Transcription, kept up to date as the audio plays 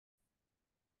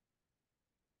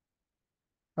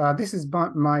This is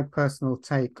my personal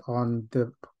take on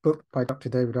the book by Dr.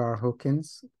 David R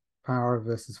Hawkins, Power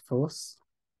versus Force.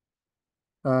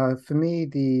 For me,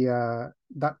 the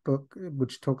that book,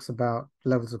 which talks about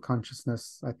levels of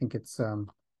consciousness, I think it's a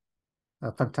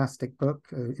fantastic book,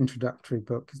 introductory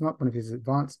book. It's not one of his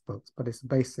advanced books, but it's a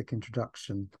basic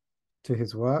introduction to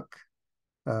his work.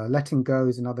 Letting Go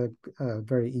is another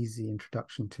very easy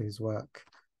introduction to his work,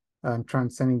 and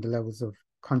Transcending the Levels of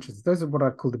Consciousness. Those are what I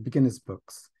call the beginner's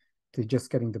books to just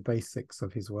getting the basics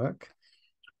of his work.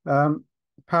 Um,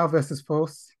 Power versus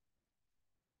Force.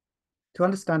 To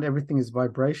understand everything is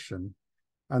vibration,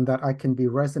 and that I can be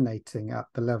resonating at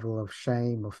the level of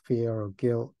shame or fear or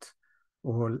guilt,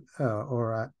 or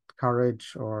at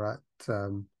courage, or at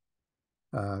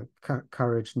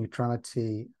courage,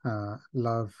 neutrality,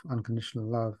 love, unconditional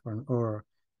love, or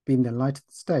being the enlightened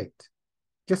state.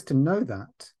 Just to know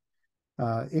that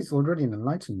is already an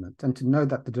enlightenment, and to know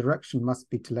that the direction must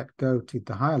be to let go to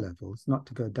the higher levels, not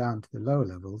to go down to the lower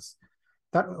levels.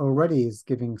 That already is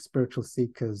giving spiritual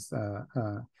seekers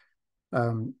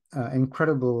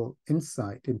incredible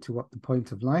insight into what the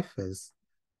point of life is.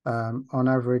 On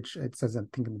average, it says, I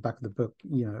think in the back of the book,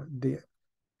 the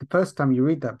first time you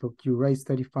read that book, you raise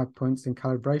 35 points in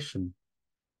calibration.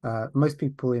 Most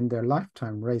people in their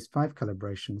lifetime raise 5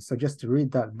 calibrations. So just to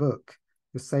read that book,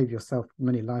 you save yourself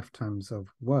many lifetimes of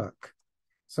work.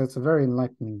 So it's a very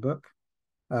enlightening book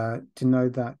to know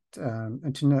that,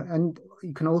 and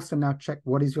you can also now check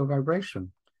what is your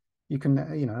vibration. You can,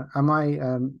 am I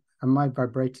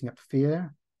vibrating at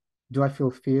fear? Do I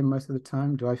feel fear most of the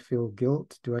time? Do I feel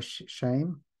guilt? Do I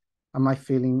shame? Am I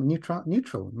feeling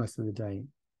neutral most of the day?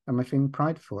 Am I feeling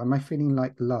prideful? Am I feeling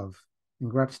like love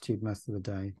and gratitude most of the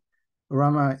day? Or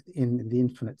am I in the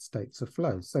infinite states of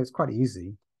flow? So it's quite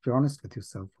easy if you're honest with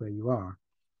yourself where you are.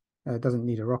 It doesn't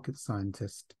need a rocket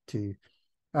scientist to,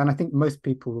 and I think most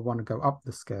people will want to go up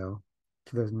the scale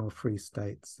to those more free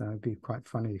states. It'd be quite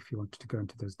funny if you wanted to go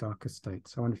into those darker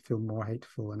states. I want to feel more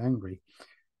hateful and angry.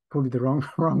 Probably the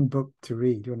wrong book to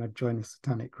read. You want to join a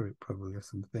satanic group probably or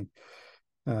something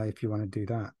if you want to do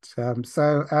that.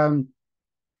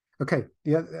 Okay,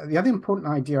 the other important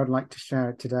idea I'd like to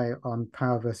share today on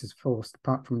power versus force,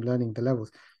 apart from learning the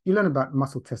levels, you learn about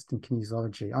muscle testing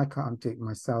kinesiology. I can't do it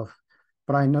myself,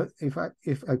 but I know if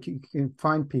you can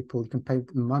find people, you can pay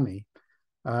them money,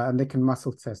 and they can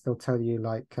muscle test. They'll tell you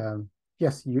like,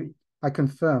 yes, I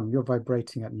confirm you're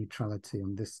vibrating at neutrality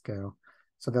on this scale.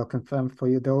 So they'll confirm for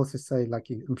you. They'll also say like,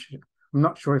 I'm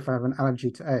not sure if I have an allergy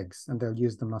to eggs, and they'll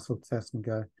use the muscle test and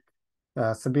go,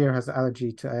 Sabbir has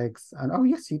allergy to eggs, and oh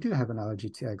yes, you do have an allergy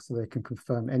to eggs, so they can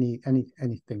confirm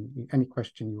anything, any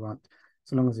question you want,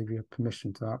 so long as you have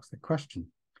permission to ask the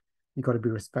question. You've got to be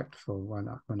respectful when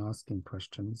asking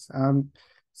questions.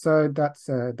 So that's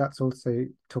also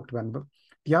talked about in the book.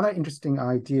 The other interesting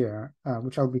idea,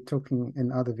 which I'll be talking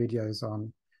in other videos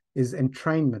on, is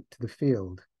entrainment to the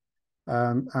field,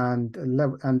 and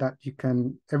that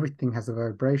everything has a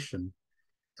vibration.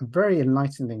 A very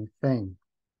enlightening thing.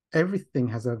 Everything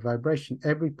has a vibration.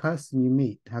 Every person you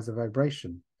meet has a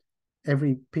vibration.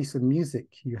 Every piece of music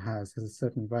you has a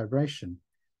certain vibration.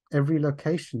 Every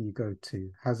location you go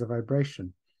to has a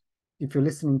vibration. If you're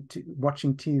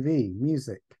watching TV,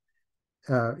 music,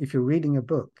 if you're reading a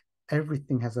book,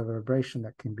 everything has a vibration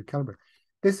that can be calibrated.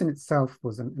 This in itself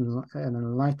was an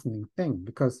enlightening thing,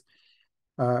 because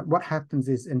what happens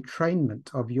is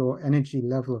entrainment of your energy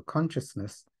level of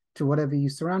consciousness to whatever you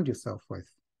surround yourself with.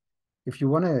 If you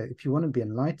want to be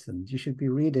enlightened, you should be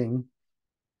reading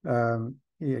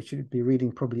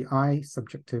probably I,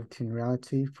 Subjectivity and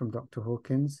Reality from Dr.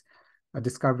 Hawkins, A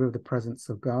Discovery of the Presence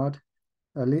of God.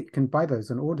 You can buy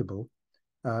those on Audible.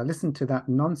 Listen to that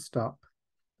non-stop,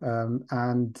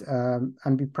 and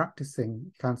be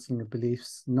practicing counseling of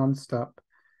beliefs non-stop,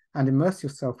 and immerse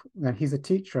yourself. And he's a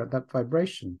teacher at that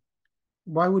vibration.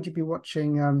 Why would you be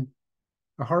watching a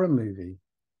horror movie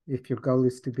if your goal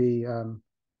is to be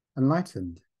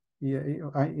enlightened?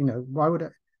 Why would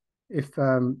if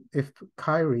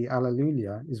Kyrie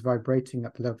Alleluia is vibrating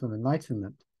at the level of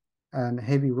enlightenment, and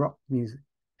heavy rock music,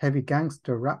 heavy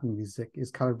gangster rap music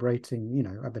is calibrating,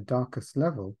 at the darkest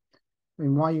level? I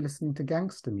mean, why are you listening to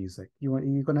gangster music?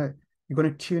 You're gonna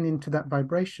tune into that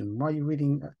vibration. Why are you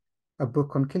reading a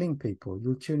book on killing people?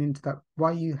 You'll tune into that.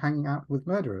 Why are you hanging out with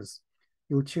murderers?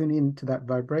 You'll tune into that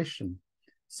vibration.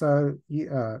 So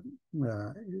you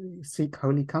seek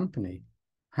holy company.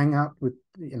 Hang out with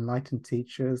the enlightened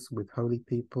teachers, with holy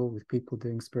people, with people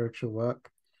doing spiritual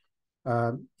work.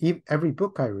 Every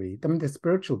book I read, I mean, there's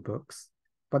spiritual books,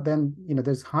 but then,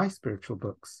 there's high spiritual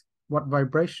books. What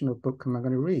vibrational book am I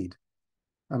going to read?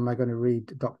 Am I going to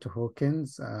read Dr.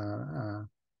 Hawkins,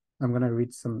 I'm going to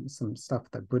read some stuff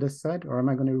that Buddha said, or am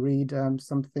I going to read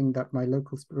something that my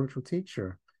local spiritual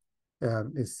teacher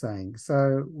is saying?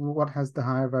 So what has the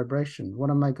higher vibration? What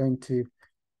am I going to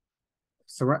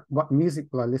what music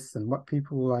will I listen? What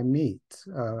people will I meet?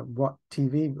 What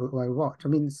TV will I watch? I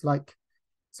mean, it's like,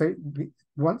 so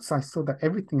once I saw that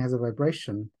everything has a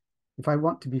vibration, if I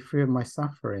want to be free of my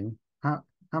suffering,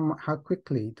 how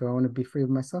quickly do I want to be free of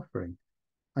my suffering?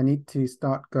 I need to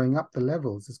start going up the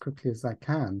levels as quickly as I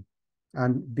can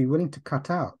and be willing to cut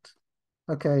out.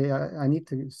 Okay, I need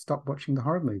to stop watching the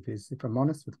horror movies. If I'm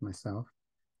honest with myself,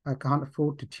 I can't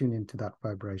afford to tune into that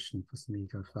vibration for some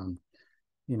ego fun.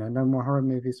 You know, no more horror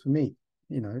movies for me.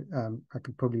 You know, I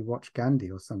could probably watch Gandhi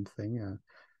or something,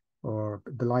 or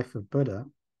The Life of Buddha,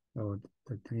 or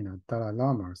Dalai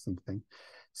Lama or something.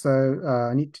 So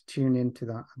I need to tune into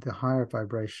the higher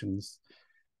vibrations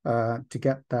to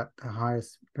get that higher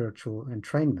spiritual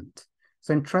entrainment.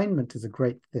 So entrainment is a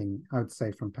great thing, I would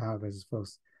say, from Power versus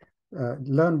Force.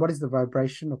 Learn what is the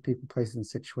vibration of people, places, and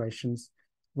situations.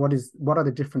 What are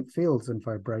the different fields and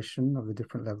vibration of the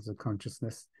different levels of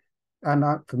consciousness? And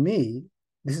for me,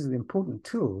 this is an important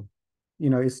tool.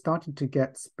 Is starting to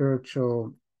get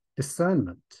spiritual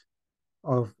discernment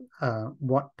of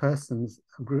what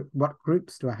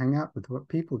groups do I hang out with, what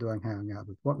people do I hang out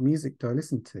with, what music do I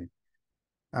listen to,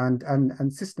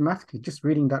 and systematically, just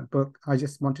reading that book, I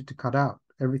just wanted to cut out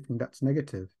everything that's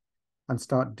negative and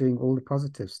start doing all the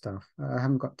positive stuff. I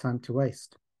haven't got time to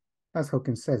waste. As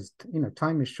Hawkins says,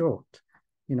 time is short.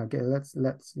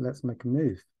 Let's make a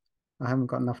move. I haven't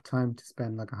got enough time to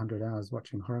spend like 100 hours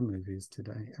watching horror movies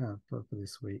today for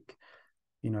this week.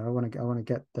 I want to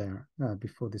get there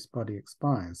before this body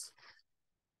expires.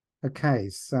 Okay,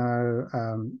 so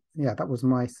yeah, that was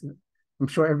my. I'm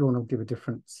sure everyone will give a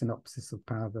different synopsis of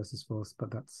Power versus Force,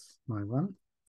 but that's my one.